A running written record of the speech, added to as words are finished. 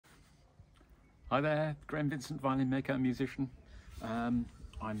Hi there, Graham Vincent, violin maker and musician. I'm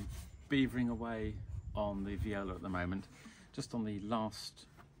beavering away on the viola at the moment, just on the last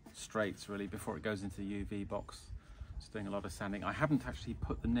straights really before it goes into the UV box. Just doing a lot of sanding. I haven't actually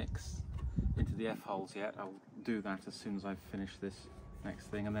put the nicks into the F holes yet. I'll do that as soon as I finish this next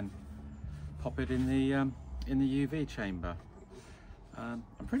thing, and then pop it in the UV chamber. I'm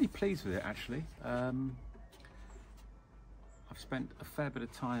pretty pleased with it actually. I've spent a fair bit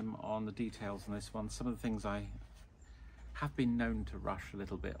of time on the details on this one. Some of the things I have been known to rush a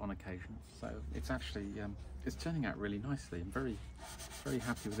little bit on occasion, so it's actually it's turning out really nicely. I'm very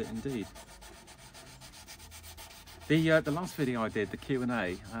happy with it indeed. The last video I did, the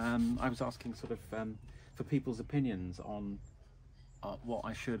Q&A, I was asking sort of for people's opinions on what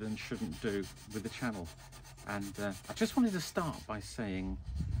I should and shouldn't do with the channel, and I just wanted to start by saying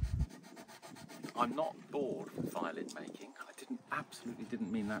I'm not bored with violin making. I absolutely didn't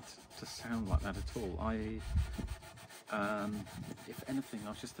mean that to sound like that at all. If anything, I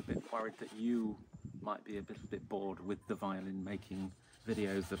was just a bit worried that you might be a little bit bored with the violin making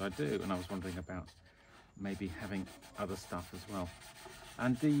videos that I do, and I was wondering about maybe having other stuff as well.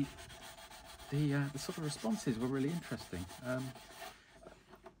 And the sort of responses were really interesting. I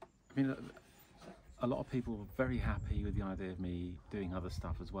mean, a lot of people were very happy with the idea of me doing other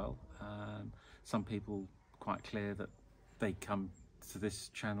stuff as well. Some people quite clear that they come to this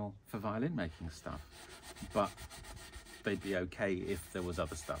channel for violin making stuff, but they'd be okay if there was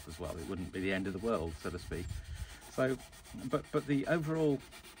other stuff as well. It wouldn't be the end of the world, so to speak. So, but the overall,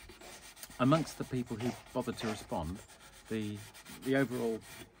 amongst the people who bothered to respond, the overall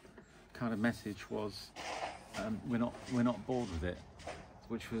kind of message was we're not bored with it,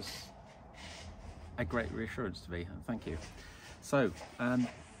 which was a great reassurance to me. Thank you. So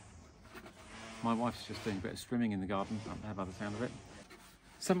my wife's just doing a bit of strimming in the garden, I don't have by the sound of it.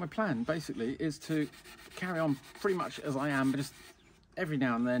 So my plan basically is to carry on pretty much as I am, but just every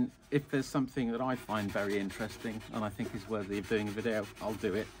now and then, if there's something that I find very interesting and I think is worthy of doing a video, I'll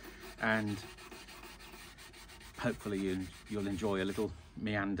do it, and hopefully you'll enjoy a little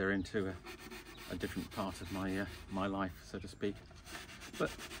meander into a different part of my life, so to speak.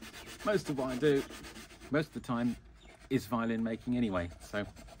 But most of what I do, most of the time, is violin making anyway. So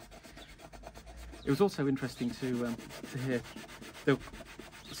it was also interesting to hear there were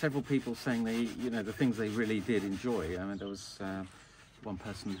several people saying the things they really did enjoy. I mean, there was one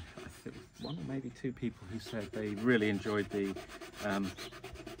person, I think one or maybe two people, who said they really enjoyed the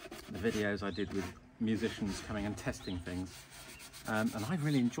videos I did with musicians coming and testing things, and I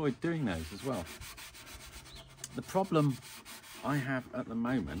really enjoyed doing those as well. The problem I have at the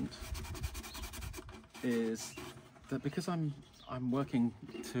moment is that because I'm working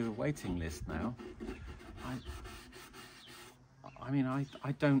to a waiting list now,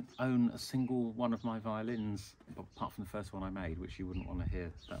 I don't own a single one of my violins, apart from the first one I made, which you wouldn't want to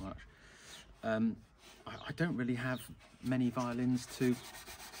hear that much. I don't really have many violins to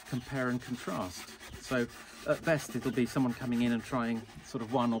compare and contrast. So at best it'll be someone coming in and trying sort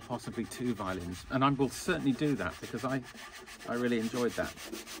of one or possibly two violins, and I will certainly do that because I really enjoyed that.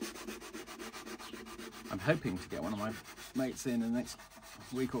 I'm hoping to get one of my mates in the next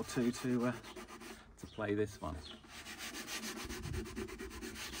week or two to play this one.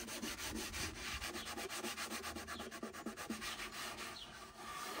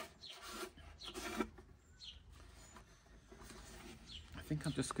 I think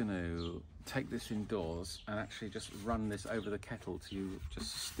I'm just going to take this indoors and actually just run this over the kettle to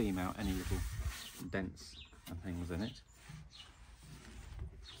just steam out any little dents and things in it.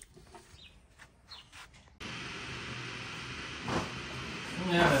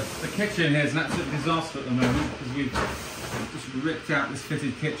 Yeah, the kitchen here is an absolute disaster at the moment because we've just ripped out this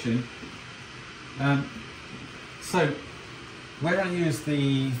fitted kitchen. So where I use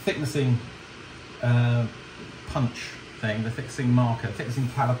the thicknessing punch thing, the thicknessing marker, thicknessing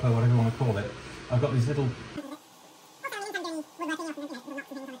caliper, whatever you want to call it, I've got these little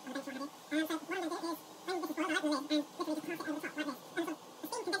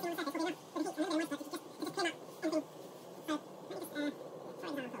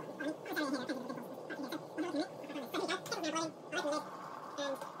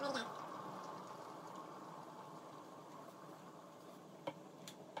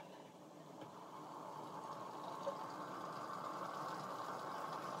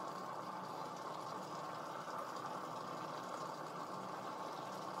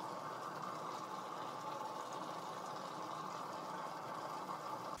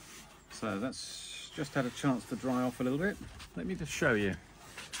So that's just had a chance to dry off a little bit. Let me just show you.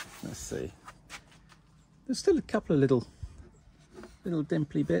 Let's see. There's still a couple of little little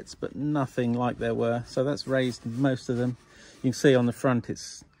dimply bits, but nothing like there were. So that's raised most of them. You can see on the front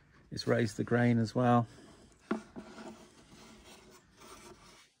it's raised the grain as well.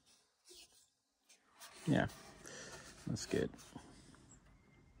 Yeah, that's good.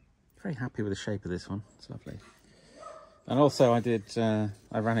 Very happy with the shape of this one. It's lovely. And also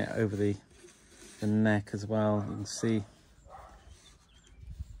I ran it over the neck as well. You can see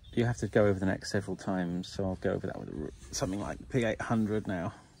you have to go over the neck several times, so I'll go over that with something like P800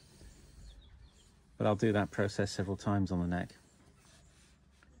 now. But I'll do that process several times on the neck.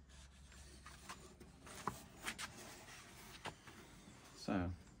 So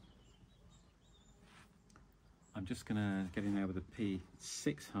I'm just going to get in there with a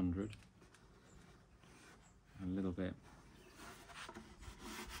P600 a little bit.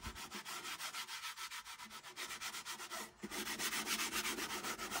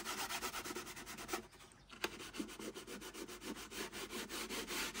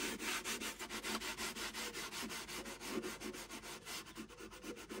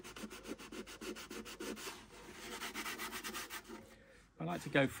 I like to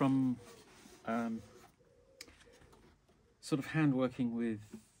go from sort of hand working with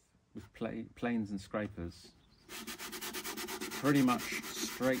planes and scrapers pretty much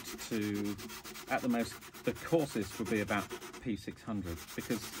straight to, at the most, the coarsest would be about P600,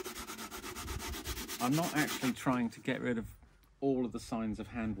 because I'm not actually trying to get rid of all of the signs of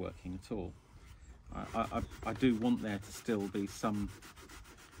hand working at all. I do want there to still be some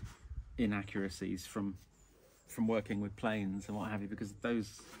inaccuracies from working with planes and what have you, because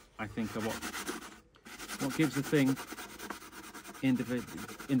those, I think, are what gives the thing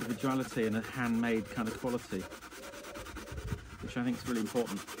individuality and a handmade kind of quality, which I think is really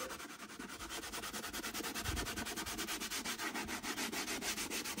important.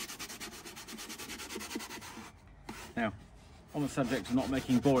 Now, on the subject of not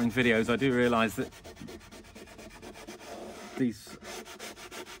making boring videos, I do realise that this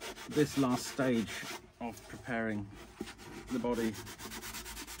last stage of preparing the body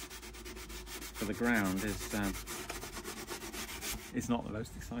for the ground is not the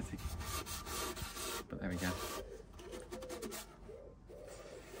most exciting, but there we go.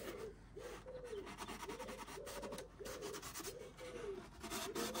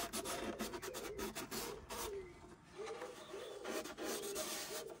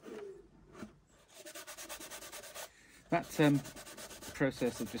 That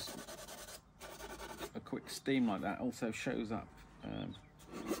process of just a quick steam like that also shows up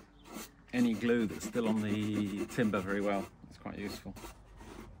any glue that's still on the timber very well. It's quite useful.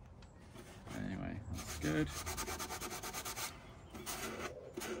 Anyway, that's good.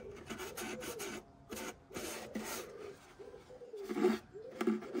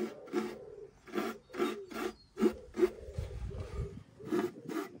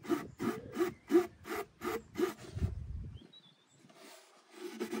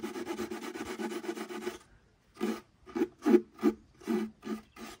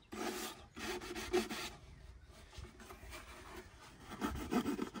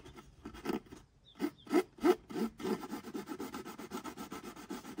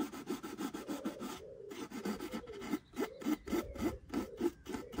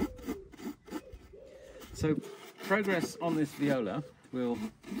 So progress on this viola will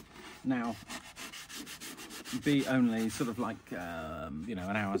now be only sort of like you know,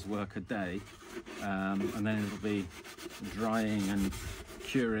 an hour's work a day, and then it'll be drying and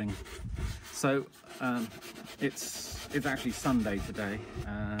curing. So it's actually Sunday today,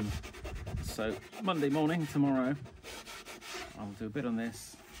 so Monday morning tomorrow I'll do a bit on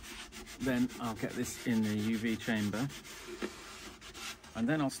this, then I'll get this in the UV chamber, and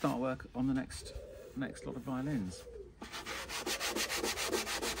then I'll start work on the next lot of violins.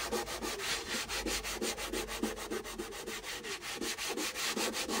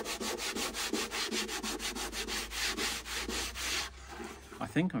 I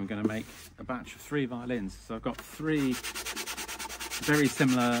think I'm going to make a batch of 3 violins. So I've got 3 very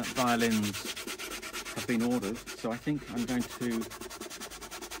similar violins have been ordered, so I think I'm going to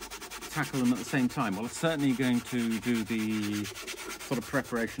tackle them at the same time. Well, I'm certainly going to do the sort of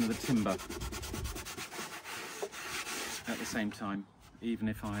preparation of the timber at the same time, even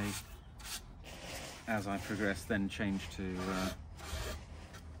if I, as I progress, then change to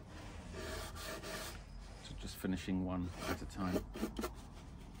just finishing one at a time.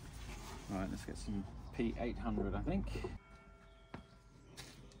 Right, let's get some P800, I think.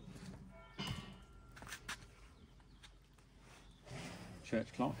 Church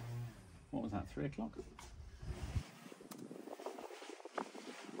clock. What was that, 3 o'clock? 3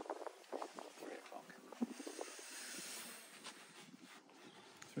 o'clock.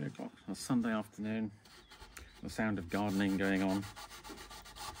 3 o'clock on a Sunday afternoon, the sound of gardening going on.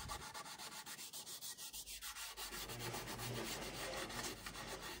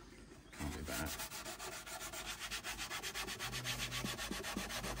 Can't be bad.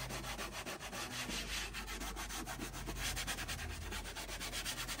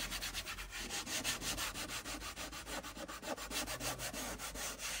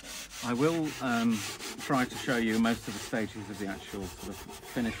 I will try to show you most of the stages of the actual sort of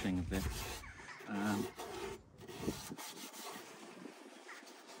finishing of this.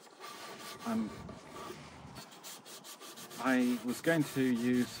 I was going to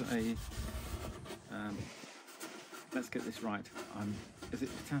use a, let's get this right, is it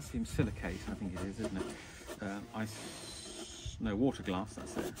potassium silicate? I think it is, isn't it? No, water glass,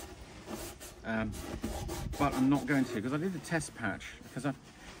 that's it. But I'm not going to, because I did a test patch, because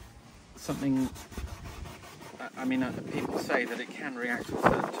people say that it can react with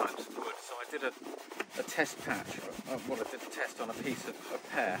certain types of wood, so I did a test patch, I did a test on a piece of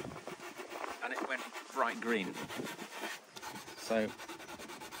pear, and it went bright green. So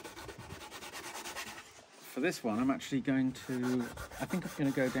for this one, I'm actually going to, I think I'm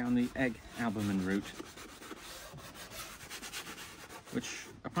going to go down the egg albumin route, which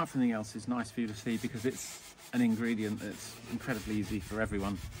apart from anything else is nice for you to see because it's an ingredient that's incredibly easy for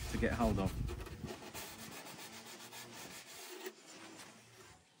everyone to get hold of.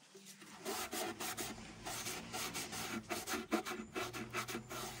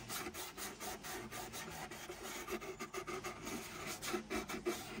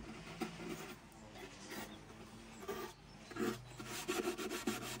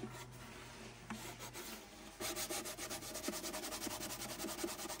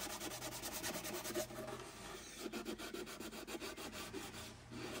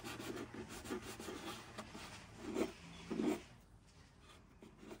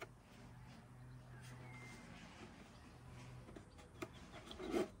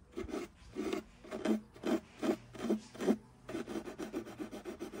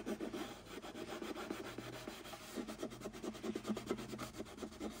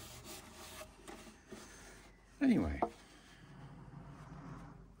 Anyway,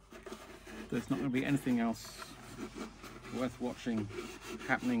 there's not going to be anything else worth watching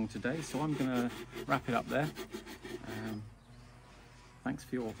happening today, so I'm going to wrap it up there. Thanks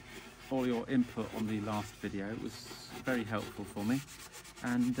for all your input on the last video. It was very helpful for me,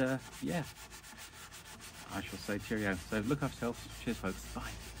 and yeah, I shall say cheerio. So look after yourselves. Cheers folks, bye.